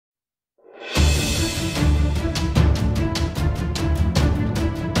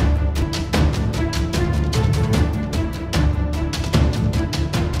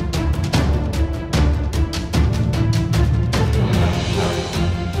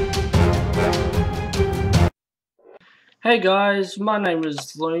Hey guys, my name is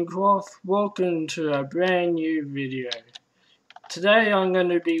Thornycroft. Welcome to a brand new video. Today I'm going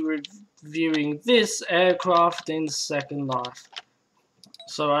to be reviewing this aircraft in Second Life.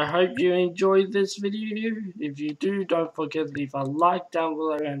 So I hope you enjoyed this video. If you do, don't forget to leave a like down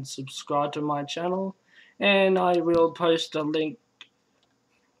below and subscribe to my channel. And I will post a link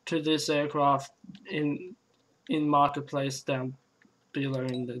to this aircraft in Marketplace down below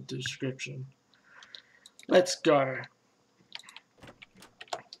in the description. Let's go.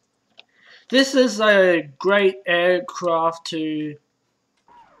 This is a great aircraft to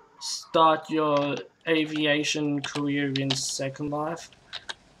start your aviation career in Second Life.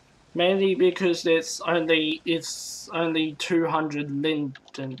 Mainly because it's only 200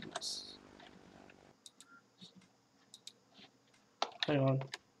 lintons. Hang on.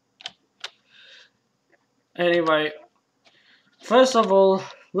 Anyway, first of all,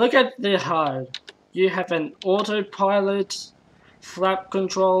 look at the HUD. You have an autopilot, flap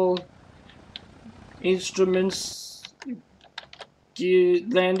control, instruments, gear,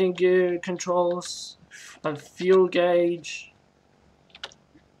 landing gear controls, a fuel gauge,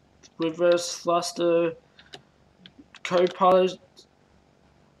 reverse thruster, co-pilot.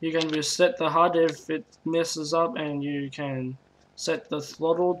 You can reset the HUD if it messes up, and you can set the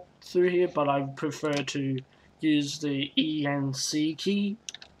throttle through here, but I prefer to use the E and C key.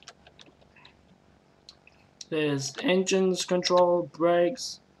 There's engines control,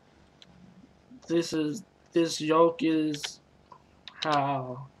 brakes. This yoke is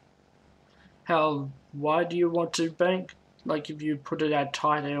how wide do you want to bank. Like if you put it at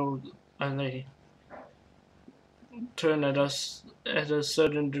tight, it'll only turn at a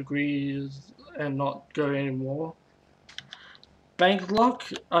certain degree and not go anymore. Bank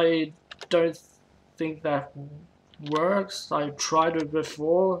lock, I don't think that works. I tried it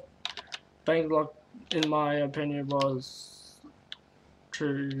before. Bank lock, in my opinion, was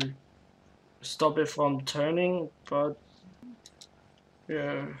to stop it from turning, but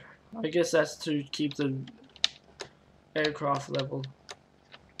yeah, I guess that's to keep the aircraft level.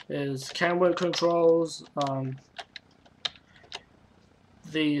 There's camera controls.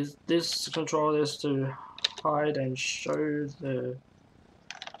 This control is to hide and show the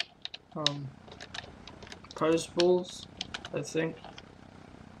post balls, I think.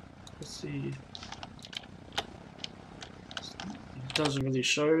 Let's see. It doesn't really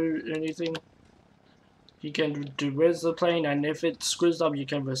show anything. You can do where's the plane, and if it screws up you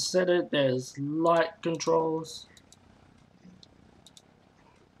can reset it. There's light controls.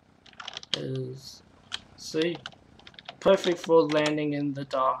 See? Perfect for landing in the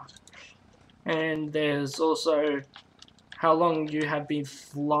dark. And there's also how long you have been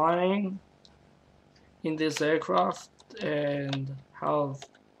flying in this aircraft and how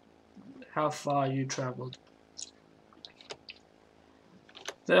far you traveled.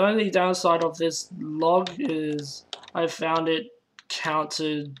 The only downside of this log is I found it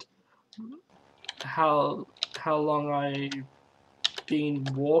counted how long I've been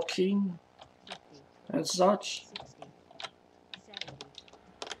walking and such.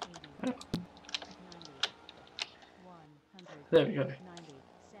 There we go.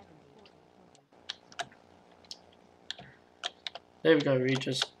 There we go, we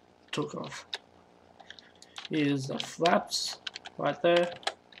just took off. Here's the flaps right there.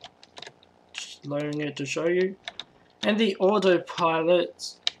 Just loading it to show you. And the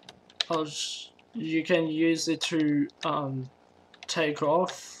autopilot, you can use it to take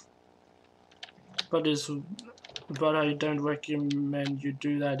off. But I don't recommend you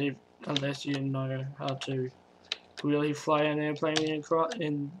do that unless you know how to really fly an airplane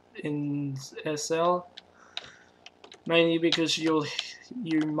in SL. Mainly because you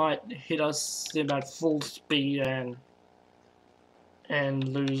might hit a sim at full speed and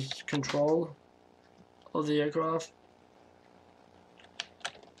lose control of the aircraft.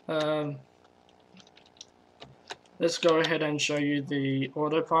 Let's go ahead and show you the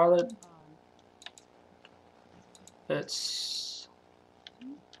autopilot. Let's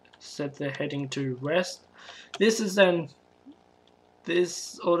set the heading to rest. This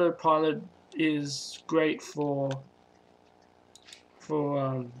autopilot is great for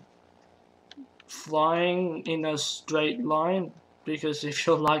flying in a straight line, because if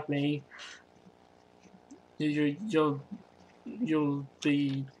you're like me, you'll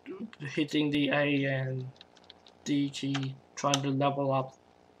be hitting the A and D key trying to level up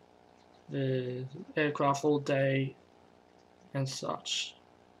the aircraft all day and such.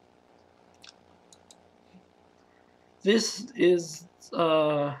 This is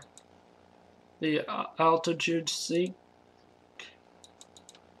the altitude seek.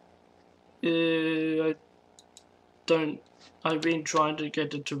 I I've been trying to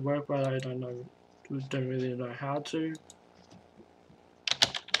get it to work, but I don't really know how to.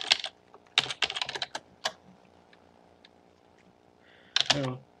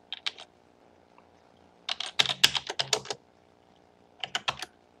 Oh.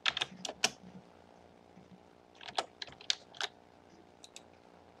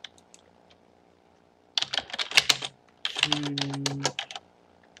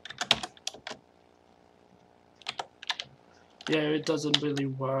 Yeah, it doesn't really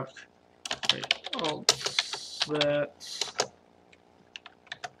work. Wait, set.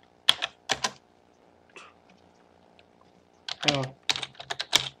 Hang on.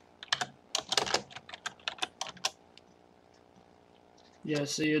 Yeah,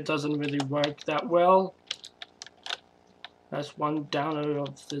 see, it doesn't really work that well. That's one downer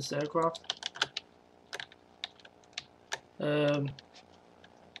of this aircraft.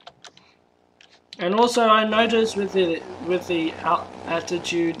 And also, I noticed with the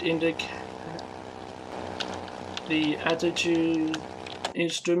attitude the attitude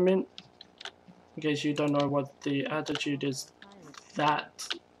instrument. In case you don't know what the attitude is, that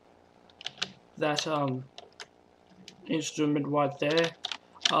instrument right there.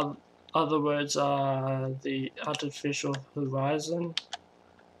 Other words are the artificial horizon.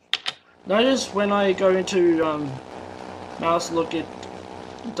 Notice when I go into mouse look, it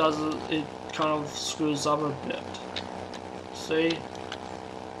kind of screws up a bit. See?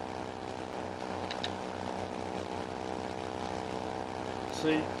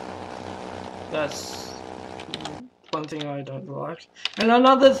 See? That's one thing I don't like. And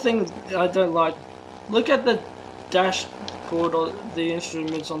another thing I don't like, look at the dashboard or the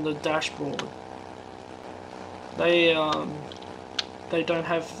instruments on the dashboard. They don't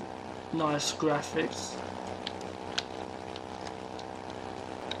have nice graphics.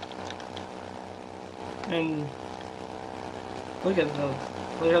 And look at the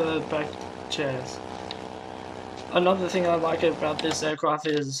back chairs. Another thing I like about this aircraft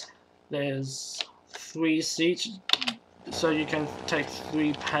is there's 3 seats, so you can take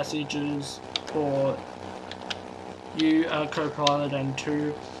 3 passengers, or you are co-pilot and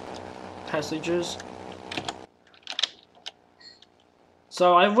 2 passengers.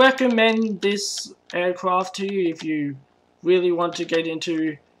 So I recommend this aircraft to you if you really want to get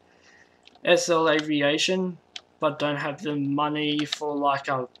into SL aviation, but don't have the money for like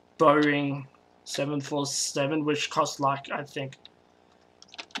a Boeing 747, which costs like, I think,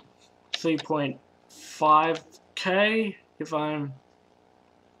 3.5k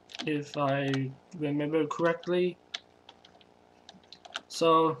if I remember correctly.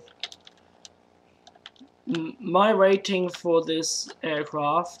 So my rating for this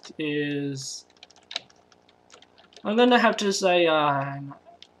aircraft is, I'm gonna have to say a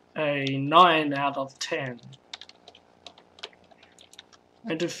 9 out of 10.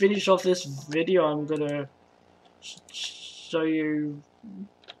 And to finish off this video, I'm gonna show you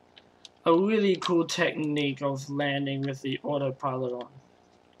a really cool technique of landing with the autopilot on.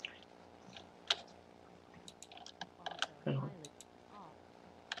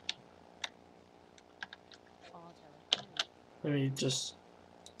 Let me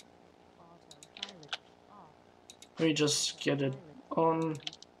just get it on.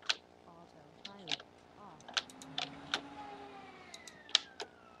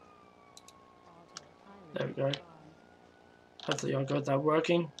 There we go. Hopefully I got that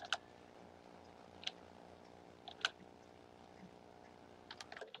working.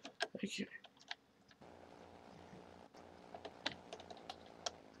 Okay.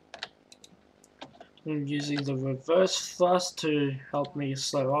 I'm using the reverse thrust to help me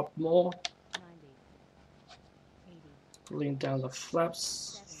slow up more. Pulling down the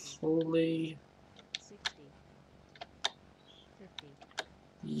flaps slowly.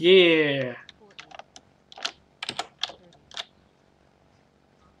 Yeah.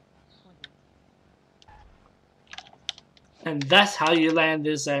 And that's how you land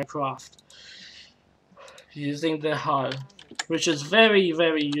this aircraft, using the HUD, which is very,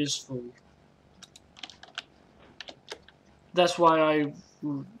 very useful. That's why I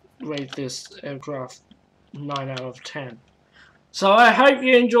rate this aircraft 9 out of 10. So I hope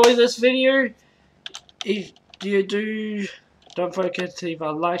you enjoy this video. If you do, don't forget to leave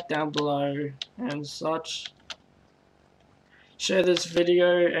a like down below and such. Share this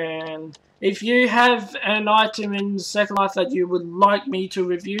video, and if you have an item in Second Life that you would like me to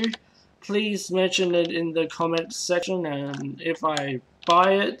review, please mention it in the comment section, and if I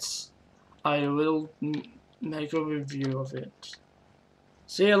buy it, I will make a review of it.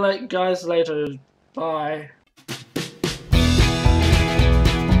 See you guys later. Bye.